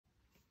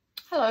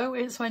Hello,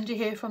 it's Wendy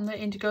here from the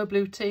Indigo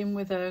Blue team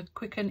with a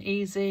quick and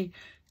easy,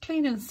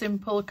 clean and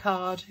simple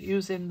card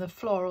using the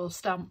floral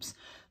stamps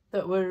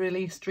that were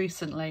released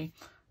recently.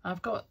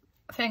 I've got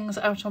things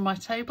out on my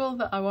table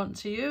that I want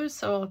to use,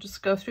 so I'll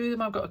just go through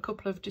them. I've got a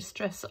couple of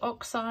Distress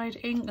Oxide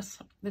inks.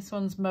 This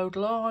one's Mowed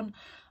Lawn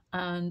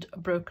and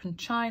Broken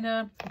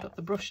China. I've got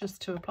the brushes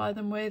to apply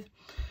them with.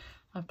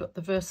 I've got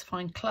the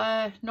VersaFine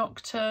Claire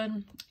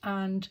Nocturne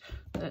and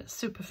the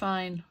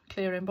Superfine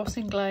Clear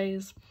Embossing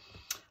Glaze.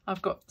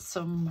 I've got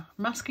some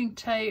masking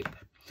tape,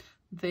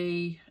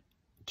 the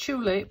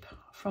Tulip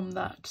from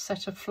that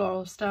set of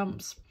floral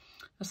stamps,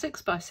 a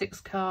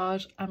 6x6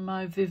 card and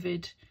my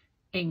Vivid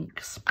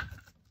inks.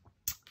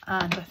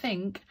 And I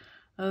think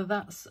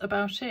that's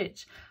about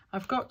it.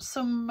 I've got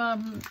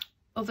some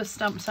other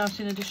stamps out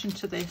in addition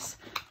to this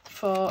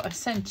for a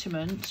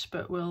sentiment,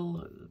 but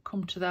we'll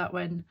come to that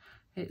when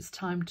it's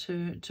time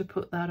to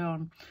put that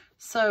on.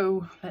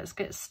 So let's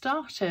get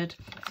started.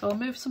 So I'll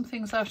move some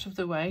things out of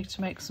the way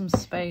to make some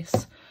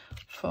space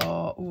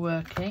for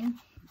working.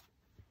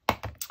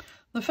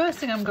 The first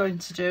thing I'm going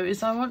to do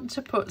is I want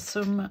to put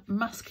some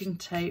masking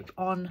tape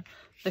on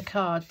the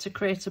card to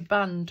create a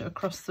band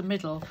across the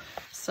middle.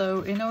 So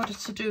in order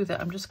to do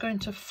that, I'm just going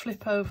to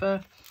flip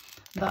over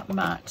that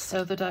mat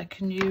so that I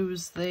can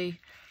use the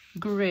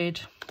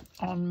grid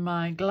on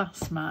my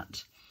glass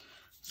mat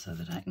so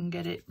that I can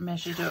get it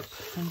measured up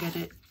and get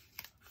it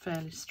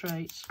fairly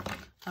straight.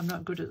 I'm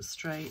not good at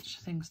straight,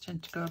 things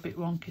tend to go a bit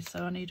wonky,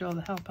 so I need all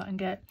the help I can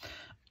get.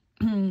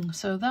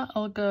 So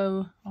that'll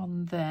go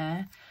on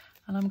there,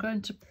 and I'm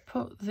going to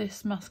put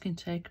this masking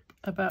tape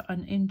about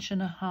 1.5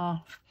 inches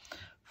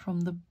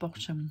from the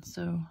bottom,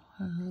 so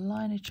I'll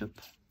line it up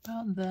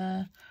about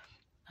there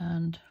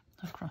and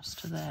across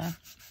to there,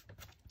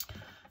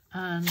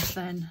 and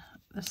then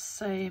the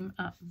same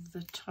at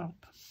the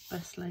top.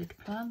 Best laid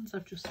plans.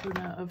 I've just run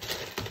out of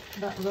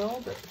that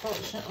roll, but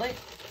fortunately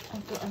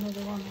I've got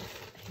another one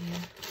here,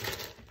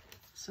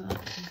 so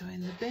that can go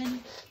in the bin.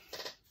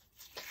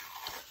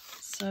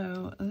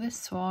 So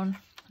this one,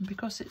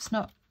 because it's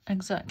not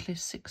exactly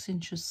 6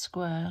 inches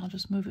square, I'll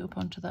just move it up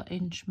onto that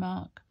inch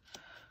mark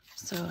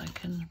so I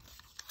can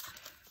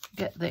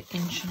get the 1.5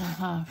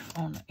 inches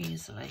on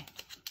easily.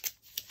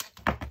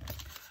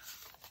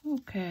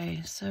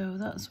 Okay, so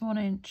that's 1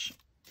 inch,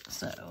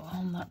 so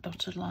on that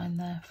dotted line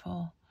there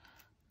for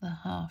the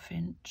 1/2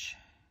 inch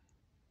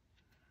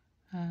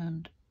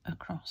and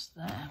across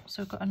there.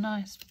 So I've got a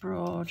nice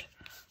broad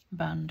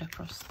band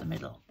across the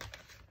middle.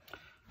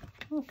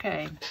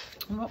 Okay,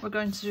 and what we're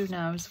going to do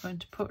now is we're going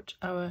to put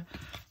our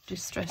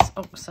Distress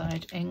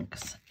Oxide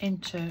inks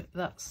into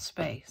that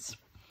space.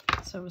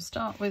 So we'll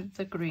start with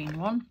the green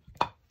one,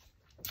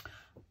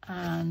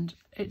 and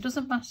it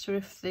doesn't matter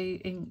if the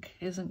ink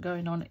isn't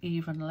going on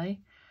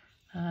evenly.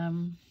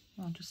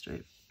 I'll just do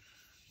it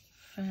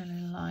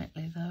fairly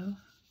lightly though,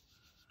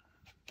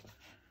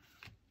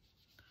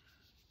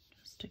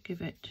 just to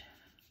give it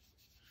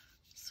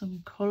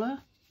some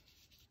colour.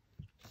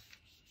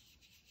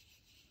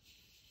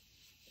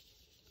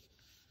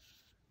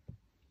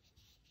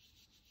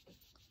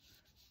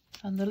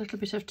 And the little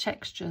bit of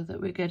texture that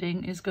we're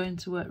getting is going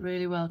to work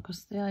really well,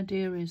 because the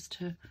idea is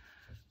to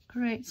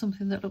create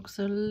something that looks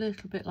a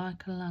little bit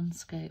like a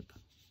landscape.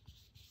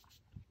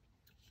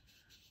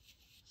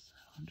 So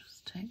I'll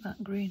just take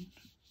that green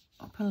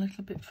up a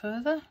little bit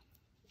further.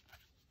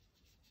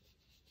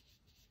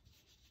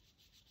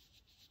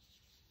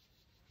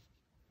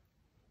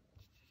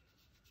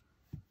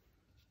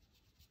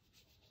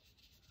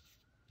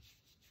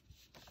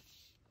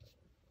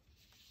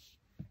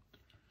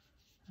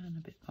 And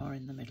a bit more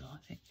in the middle, I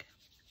think.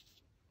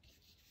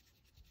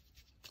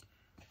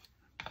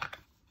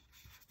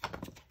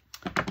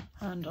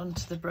 And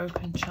onto the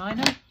Broken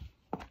China.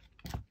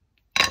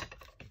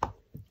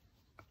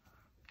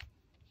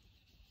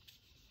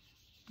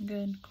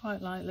 Again,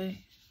 quite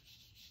lightly.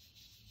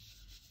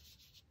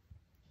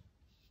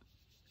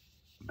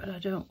 But I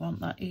don't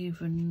want that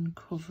even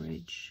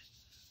coverage,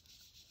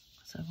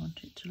 so I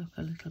want it to look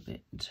a little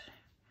bit,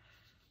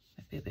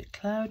 maybe a bit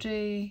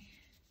cloudy.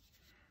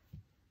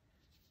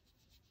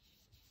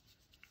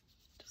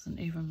 Doesn't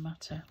even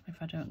matter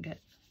if I don't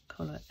get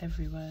colour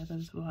everywhere.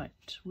 Those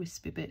white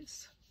wispy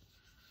bits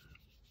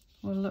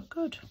will look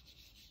good.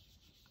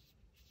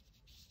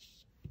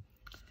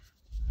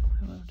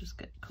 We'll just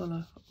get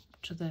colour up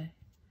to the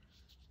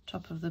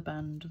top of the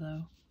band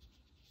though.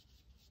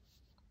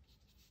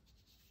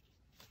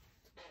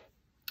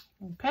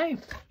 Okay,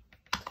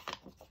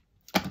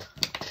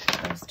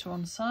 those to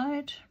one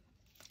side,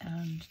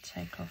 and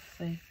take off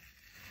the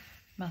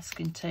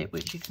masking tape,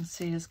 which you can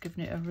see has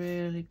given it a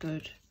really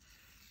good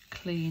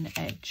clean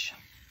edge.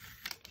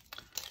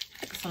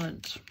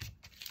 Excellent.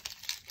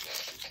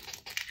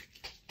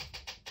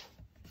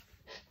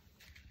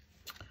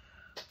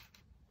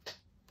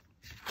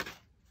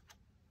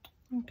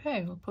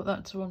 Okay, we'll put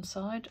that to one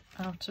side,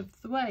 out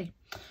of the way.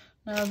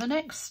 Now the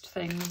next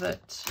thing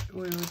that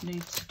we would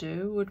need to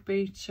do would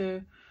be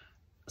to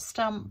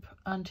stamp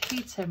and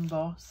heat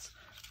emboss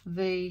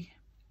the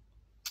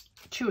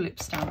tulip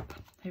stamp.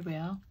 Here we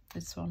are.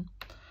 this one.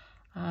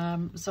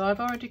 So I've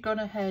already gone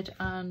ahead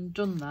and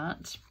done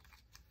that,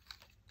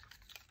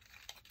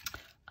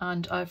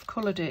 and I've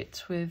coloured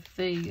it with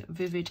the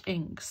Vivid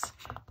inks,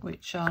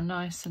 which are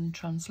nice and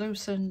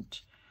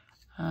translucent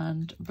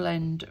and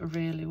blend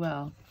really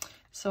well.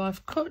 So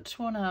I've cut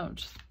one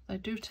out. They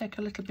do take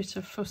a little bit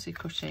of fussy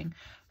cutting,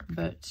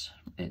 but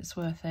it's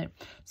worth it.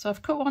 So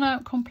I've cut one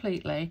out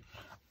completely,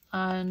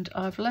 and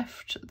I've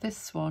left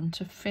this one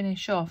to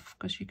finish off,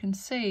 because you can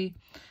see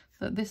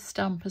that this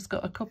stamp has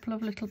got a couple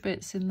of little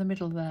bits in the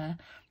middle there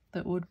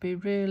that would be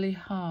really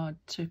hard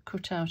to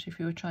cut out if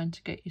you were trying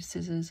to get your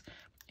scissors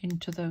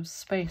into those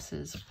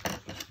spaces.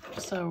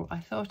 So I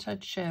thought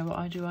I'd share what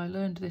I do. I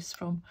learned this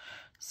from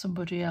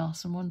somebody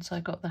else, and once I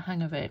got the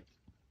hang of it,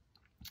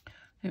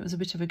 it was a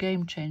bit of a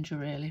game changer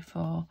really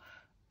for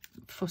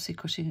fussy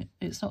cutting.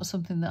 It's not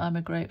something that I'm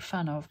a great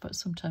fan of, but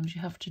sometimes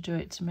you have to do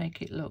it to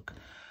make it look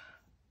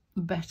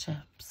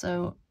better.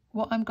 So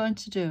what I'm going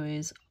to do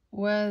is,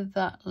 where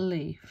that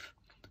leaf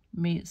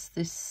meets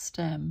this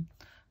stem,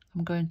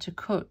 I'm going to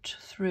cut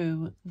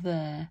through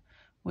there,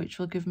 which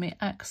will give me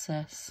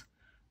access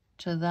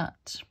to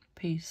that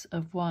piece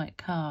of white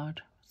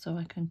card, so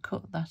I can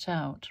cut that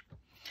out.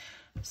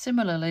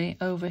 Similarly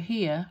over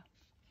here,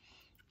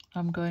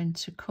 I'm going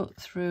to cut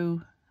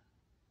through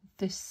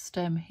this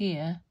stem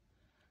here,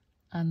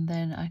 and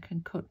then I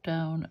can cut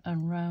down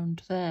and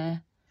round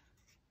there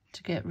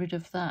to get rid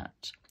of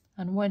that.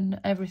 And when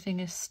everything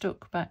is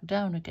stuck back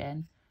down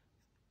again,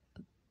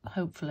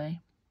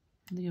 hopefully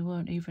you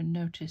won't even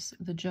notice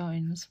the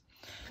joins.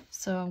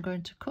 So I'm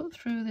going to cut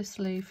through this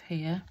leaf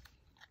here.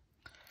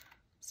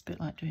 It's a bit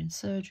like doing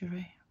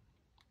surgery.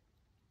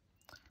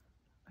 I'm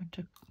going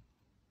to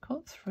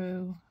cut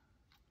through,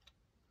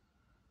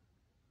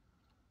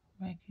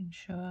 making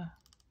sure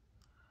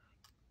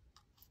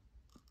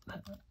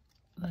that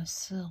there's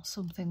still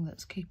something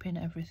that's keeping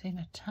everything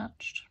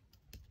attached.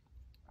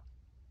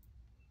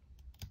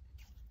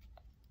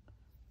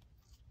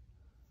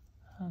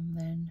 And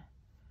then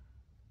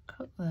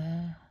cut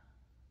there.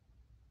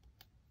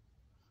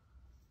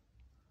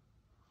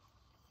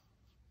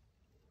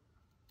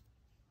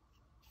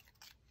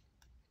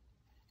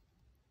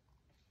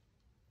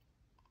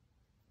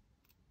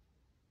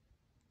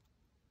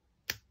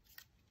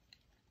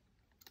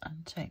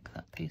 And take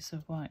that piece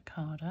of white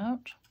card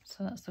out.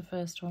 So that's the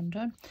first one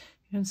done.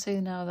 You can see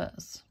now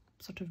that's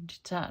sort of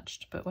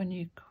detached, but when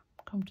you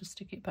come to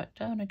stick it back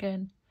down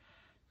again,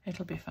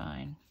 it'll be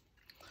fine.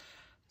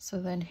 So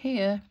then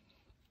here,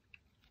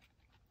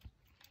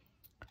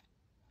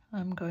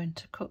 I'm going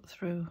to cut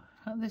through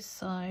at this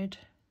side.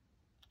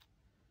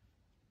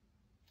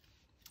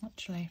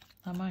 Actually,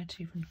 I might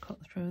even cut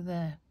through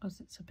there because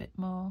it's a bit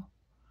more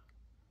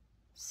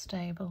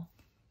stable.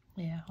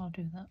 Yeah, I'll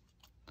do that.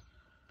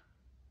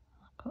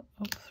 I'll cut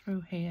up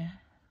through here,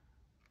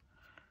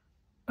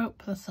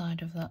 up the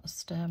side of that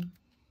stem,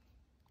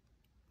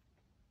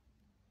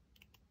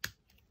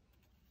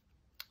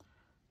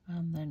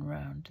 and then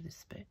round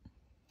this bit.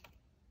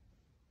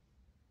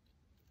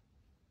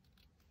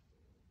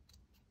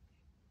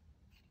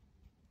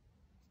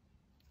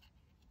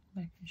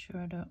 Making sure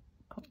I don't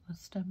cut the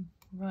stem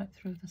right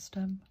through the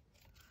stem.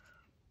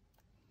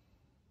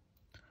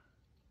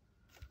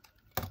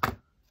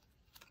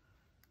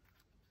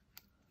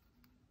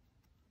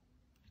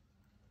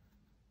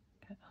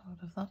 Get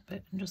hold of that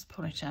bit and just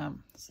pull it out.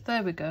 So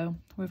there we go.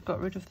 We've got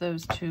rid of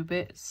those two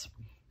bits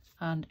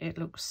and it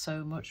looks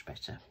so much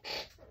better.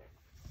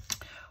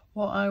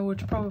 What I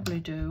would probably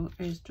do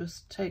is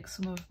just take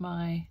some of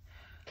my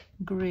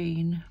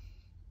green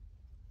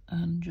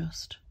and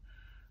just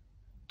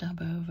dab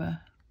over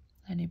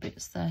any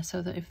bits there,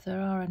 so that if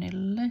there are any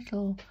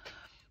little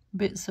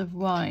bits of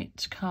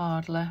white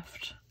card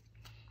left,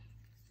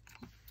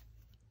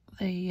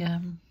 the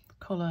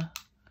colour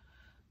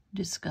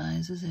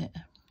disguises it.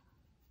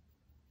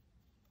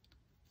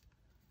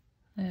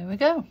 There we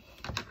go.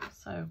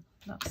 So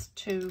that's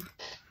 2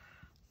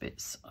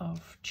 bits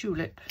of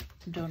tulip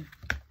done.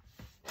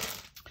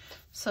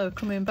 So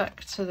coming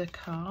back to the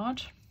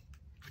card,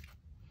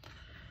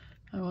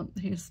 I want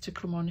these to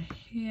come on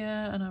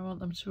here and I want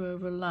them to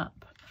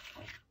overlap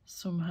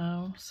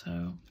somehow,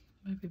 so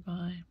maybe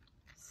by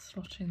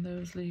slotting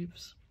those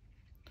leaves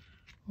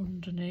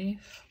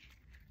underneath.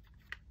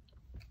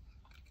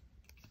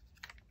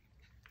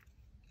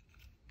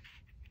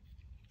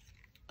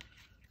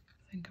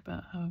 Think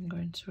about how I'm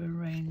going to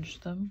arrange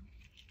them.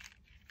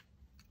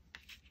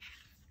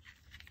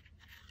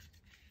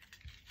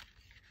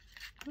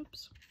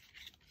 Oops.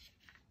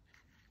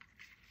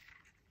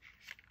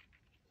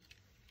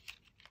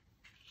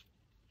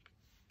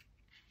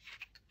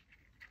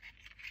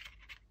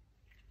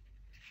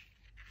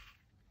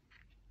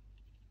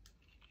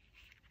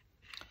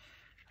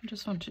 I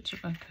just want it to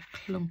look like a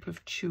clump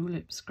of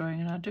tulips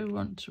growing, and I do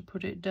want to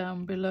put it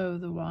down below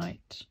the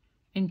white,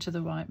 into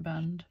the white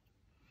band.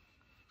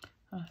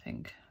 I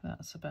think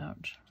that's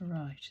about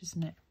right,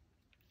 isn't it?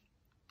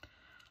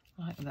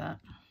 Like that.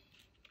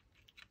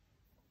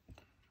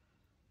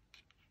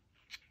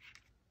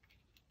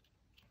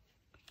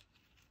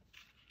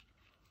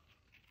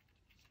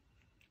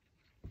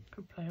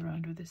 Could play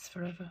around with this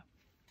forever.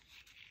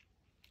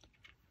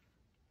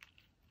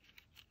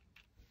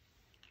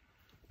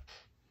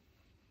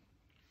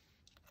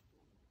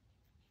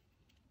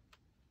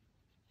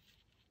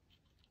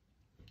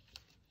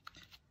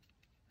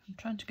 I'm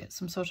trying to get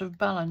some sort of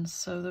balance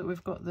so that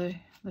we've got the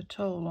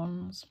tall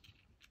ones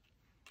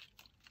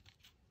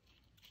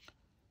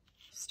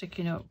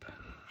sticking up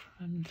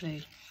and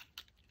the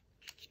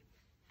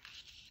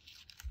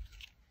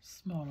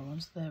smaller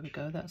ones. There we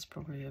go. That's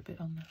probably a bit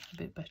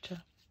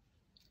better.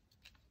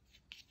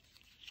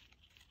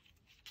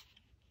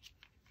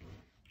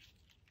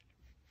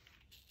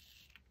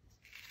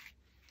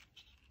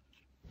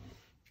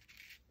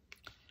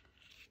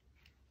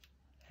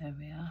 There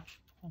we are,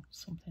 or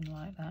something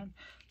like that.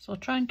 So I'll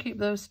try and keep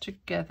those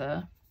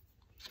together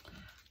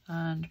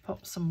and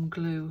pop some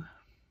glue.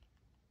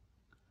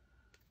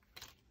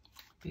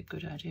 Be a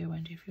good idea,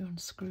 Wendy, if you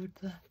unscrewed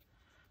the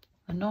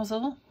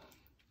nozzle.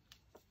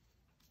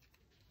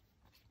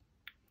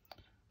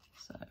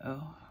 So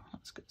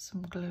let's get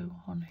some glue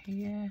on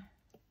here.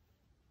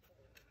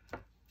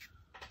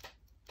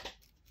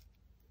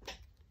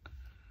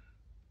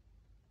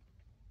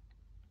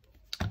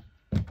 I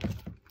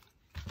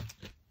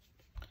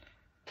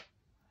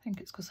think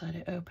it's because I had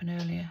it open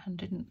earlier and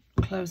didn't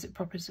close it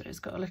properly, so it's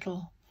got a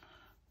little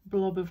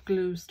blob of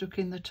glue stuck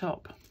in the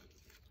top.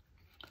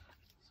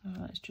 So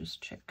let's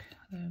just check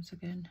those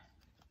again.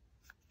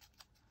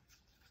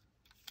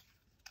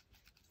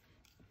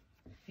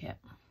 Yeah.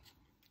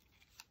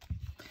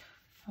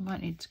 I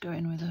might need to go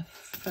in with a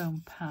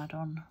foam pad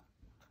on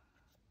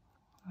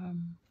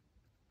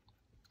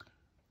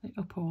the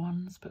upper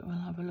ones, but we'll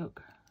have a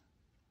look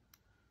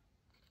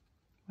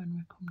when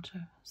we come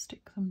to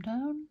stick them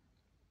down.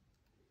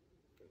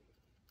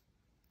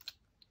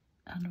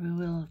 And we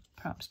will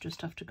perhaps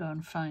just have to go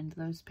and find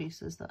those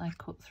pieces that I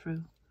cut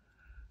through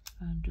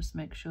and just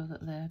make sure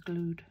that they're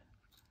glued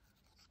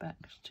back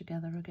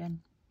together again.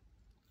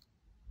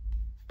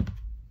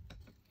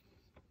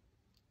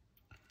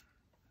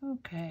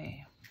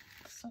 Okay,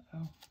 so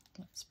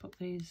let's put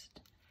these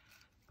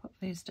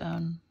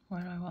down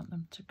where I want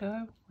them to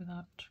go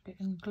without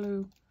getting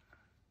glue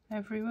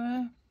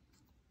everywhere.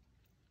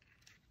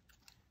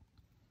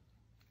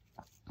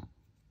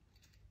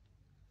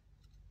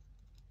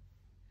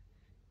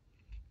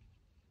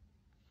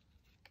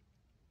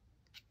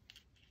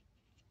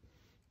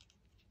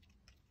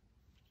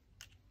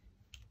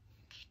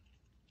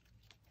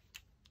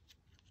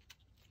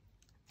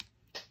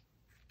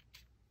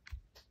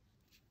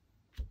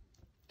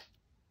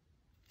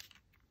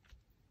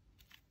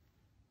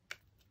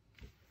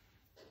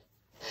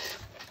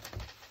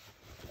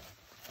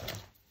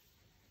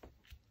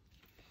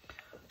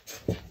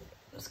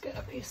 Get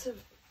a piece of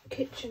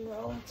kitchen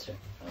roll to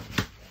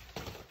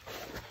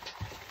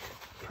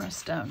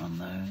press down on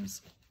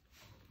those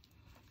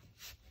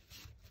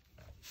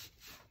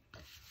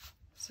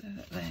so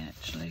that they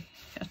actually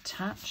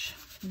attach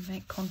and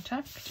make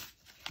contact.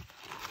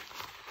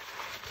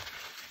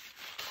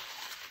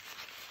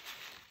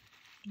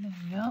 There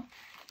we are.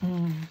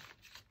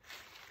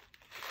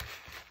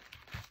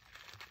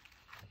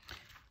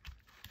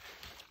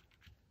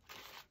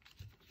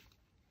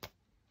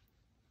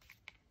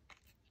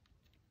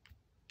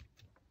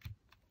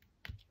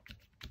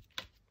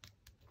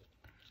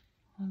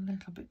 A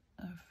little bit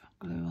of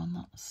glue on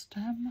that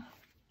stem,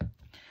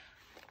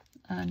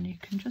 and you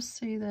can just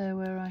see there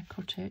where I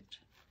cut it.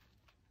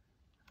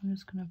 I'm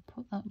just going to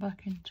put that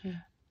back into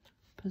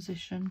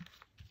position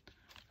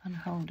and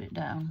hold it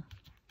down,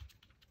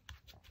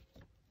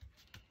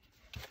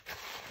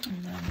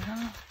 and there we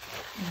are,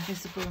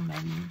 invisible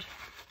mend.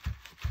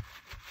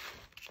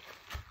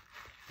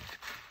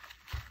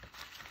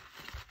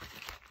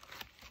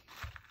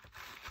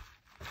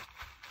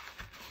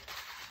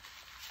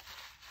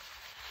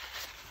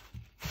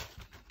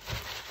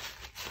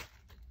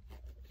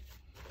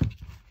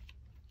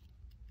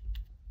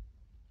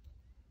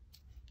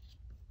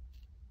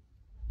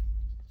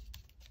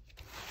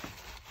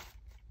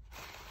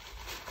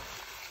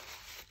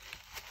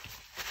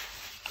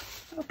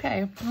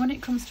 Okay, when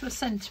it comes to a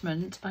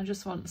sentiment, I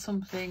just want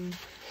something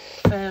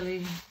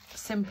fairly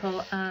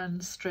simple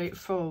and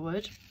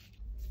straightforward.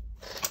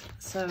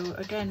 So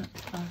again,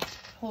 I've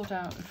pulled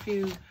out a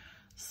few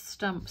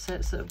stamp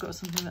sets that have got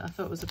something that I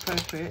thought was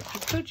appropriate. You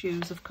could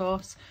use, of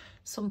course,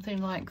 something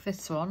like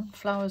this one,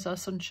 Flowers Are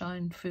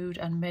Sunshine, Food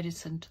and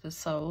Medicine to the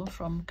Soul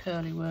from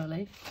Curly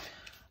Wurly.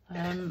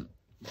 There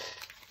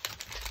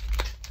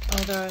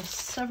are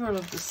several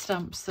of the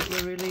stamps that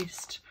were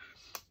released,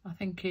 I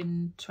think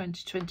in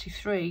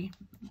 2023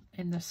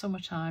 in the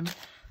summertime,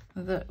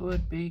 that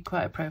would be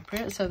quite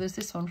appropriate. So there's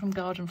this one from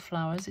Garden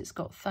Flowers. It's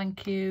got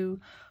Thank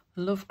You,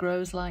 Love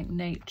Grows Like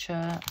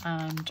Nature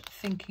and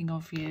Thinking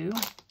of You.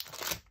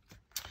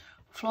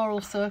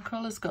 Floral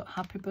Circle has got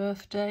Happy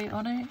Birthday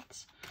on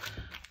it.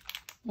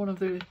 One of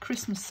the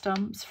Christmas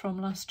stamps from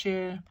last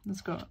year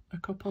has got a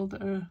couple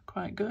that are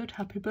quite good,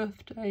 Happy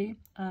Birthday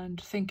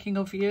and Thinking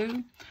of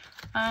You.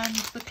 And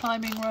the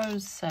Climbing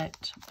Rose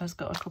set has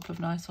got a couple of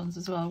nice ones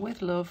as well,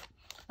 With Love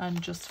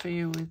and Just For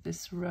You with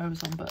this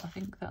rose on, but I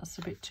think that's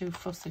a bit too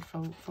fussy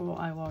for what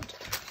I want.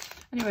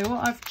 Anyway,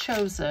 what I've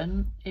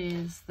chosen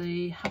is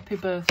the Happy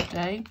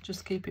Birthday.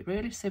 Just keep it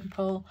really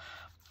simple,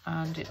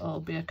 and it'll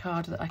be a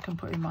card that I can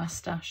put in my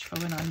stash for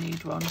when I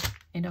need one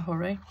in a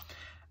hurry.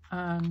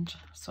 And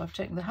so I've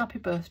taken the Happy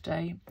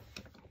Birthday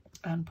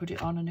and put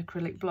it on an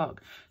acrylic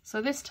block.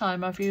 So this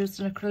time I've used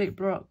an acrylic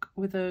block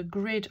with a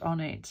grid on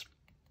it.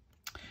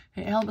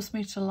 It helps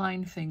me to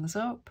line things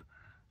up,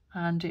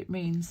 and it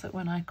means that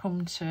when I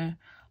come to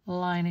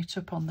line it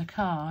up on the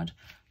card,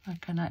 I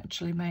can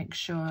actually make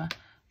sure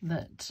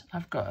that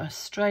I've got a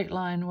straight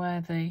line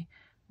where the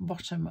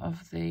bottom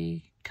of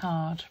the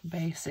card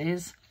base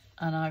is,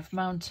 and I've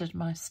mounted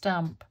my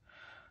stamp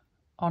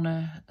on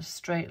a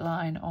straight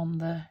line on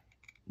the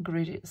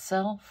grid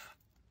itself.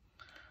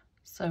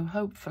 So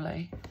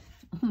hopefully,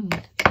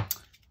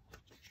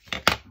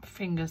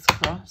 fingers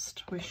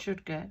crossed, we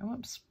should get,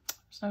 whoops,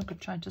 it's no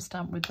good trying to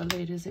stamp with the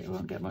lid, is it? It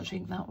won't get much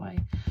ink that way.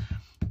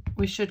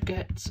 We should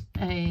get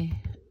a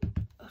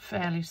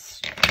fairly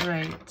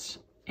straight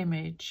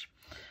image,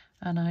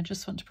 and I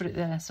just want to put it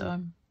there. So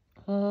I'm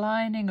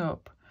lining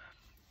up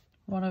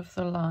one of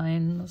the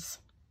lines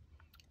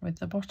with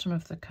the bottom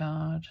of the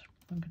card.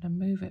 I'm going to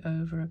move it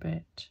over a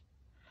bit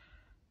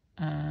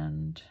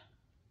and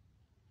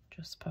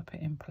just pop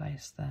it in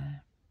place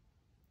there.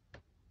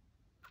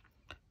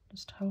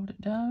 Just hold it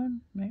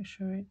down, make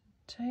sure it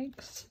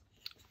takes.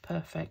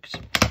 Perfect.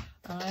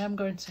 I am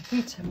going to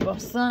heat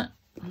emboss that.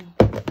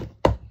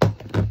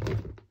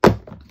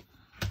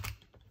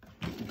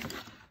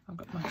 I've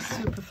got my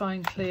super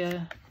fine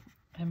clear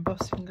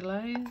embossing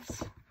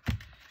glaze.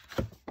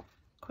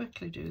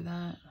 Quickly do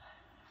that.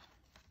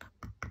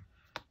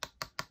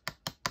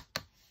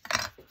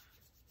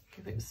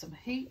 Give it some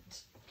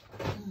heat.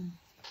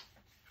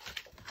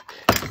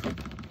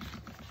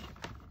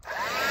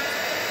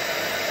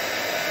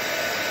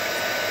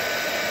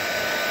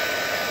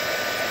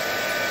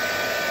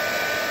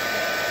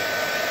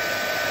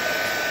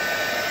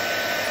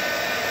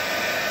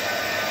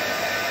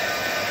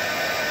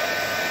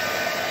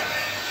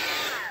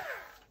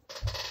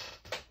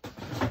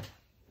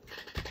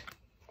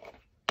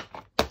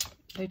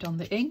 Lid on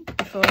the ink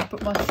before I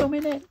put my thumb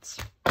in it.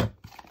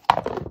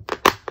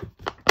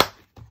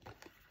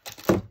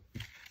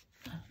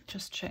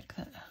 Just check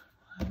that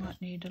I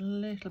might need a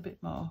little bit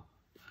more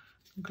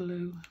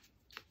glue.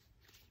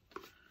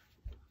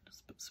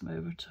 Just put some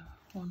over to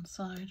one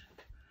side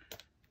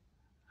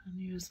and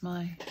use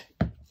my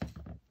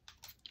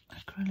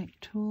acrylic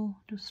tool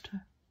just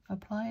to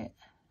apply it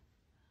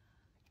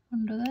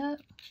under there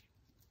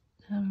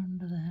and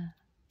under there.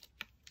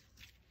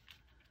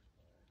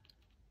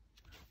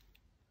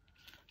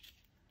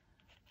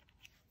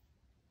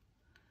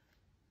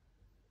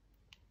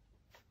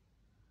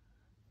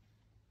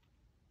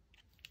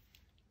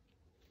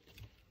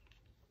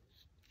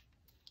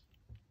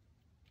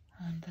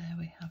 And there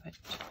we have it,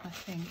 I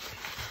think.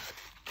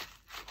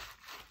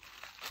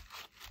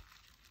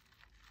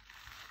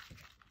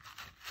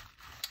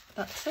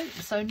 That's it.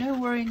 So no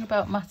worrying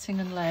about matting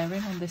and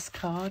layering on this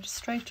card,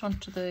 straight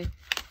onto the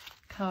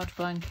card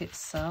blank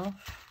itself.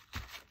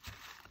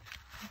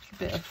 A little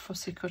bit of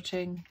fussy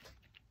cutting,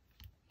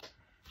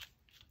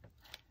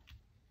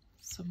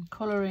 some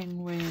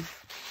colouring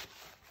with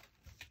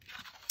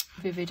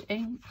vivid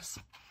inks,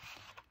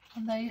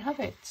 and there you have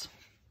it.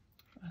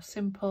 A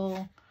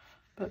simple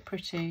but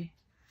pretty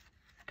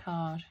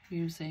card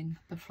using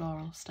the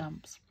floral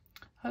stamps.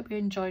 Hope you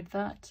enjoyed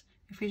that.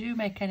 If you do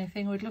make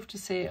anything, we'd love to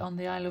see it on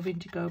the I Love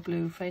Indigo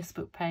Blue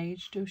Facebook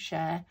page. Do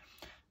share,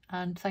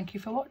 and thank you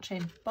for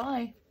watching.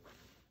 Bye.